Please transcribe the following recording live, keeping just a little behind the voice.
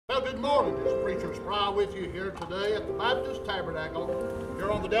Well, good morning. This is Preacher Spry with you here today at the Baptist Tabernacle here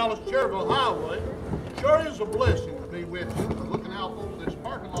on the Dallas-Cherryville Highway. Sure is a blessing to be with you. We're looking out over this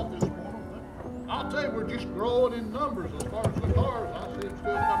parking lot this morning. I'll tell you, we're just growing in numbers as far as the cars. I see them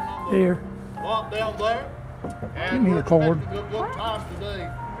still coming on the lot down there. And we're expecting a good time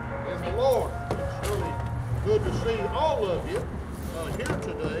today in the Lord. It's really good to see all of you here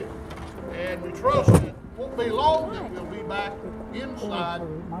today. And we trust it won't be long that we'll be back inside,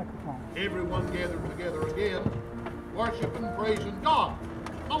 everyone gathered together again, worshiping and praising God.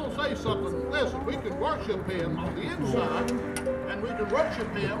 I'm going to say something. Listen, we can worship Him on the inside, and we can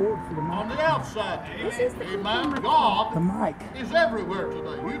worship Him on the outside. Amen. God is everywhere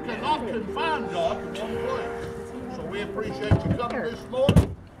today. You cannot confine God to one place. So we appreciate you coming this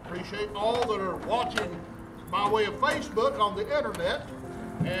morning. Appreciate all that are watching by way of Facebook on the internet.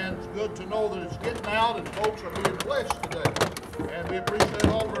 And it's good to know that it's getting out and folks are being blessed today. And we appreciate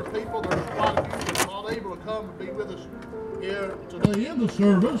all of our people. There's quite a few that are not able to come and be with us here today in the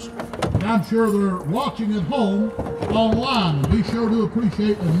service. And I'm sure they're watching at home online. And we sure do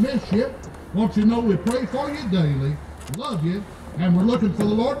appreciate and miss you. Want you to know we pray for you daily. Love you. And we're looking for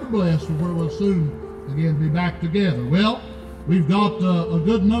the Lord to bless, and we'll soon again be back together. Well, we've got a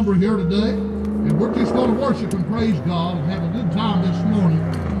good number here today. And we're just going to worship and praise God and have a good time this morning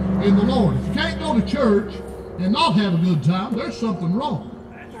in the Lord. If you can't go to church and not have a good time, there's something wrong.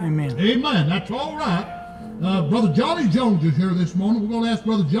 Amen. Amen. That's all right. Brother Johnny Jones is here this morning. We're going to ask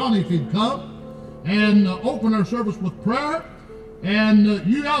Brother Johnny if he'd come and open our service with prayer. And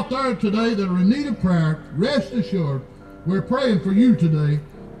you out there today that are in need of prayer, rest assured, we're praying for you today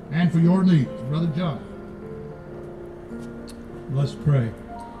and for your needs. Brother Johnny. Let's pray.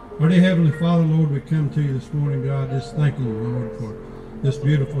 Our dear Heavenly Father, Lord, we come to you this morning, God, just thanking you, Lord, for this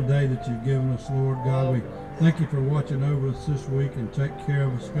beautiful day that you've given us, Lord. God, we thank you for watching over us this week and take care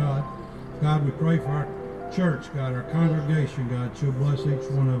of us, God. God, we pray for our church, God, our congregation, God. You'll bless each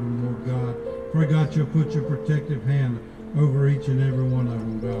one of them, Lord God. Pray, God, you'll put your protective hand over each and every one of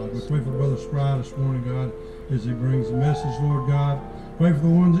them, God. We pray for Brother Spry this morning, God, as he brings the message, Lord God. Pray for the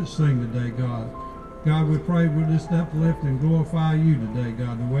ones that sing today, God. God, we pray we'll just uplift and glorify you today,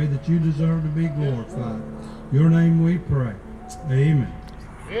 God, the way that you deserve to be glorified. Your name we pray. Amen.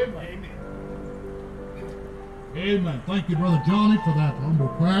 Amen. Amen. Thank you, Brother Johnny, for that humble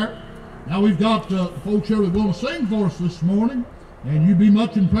prayer. Now we've got folks here that want to sing for us this morning, and you be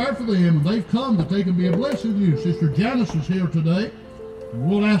much in prayer for them, and they've come that they can be a blessing to you. Sister Janice is here today, and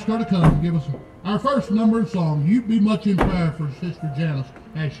we'll ask her to come and give us our first number of song. You be much in prayer for Sister Janice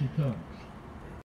as she comes.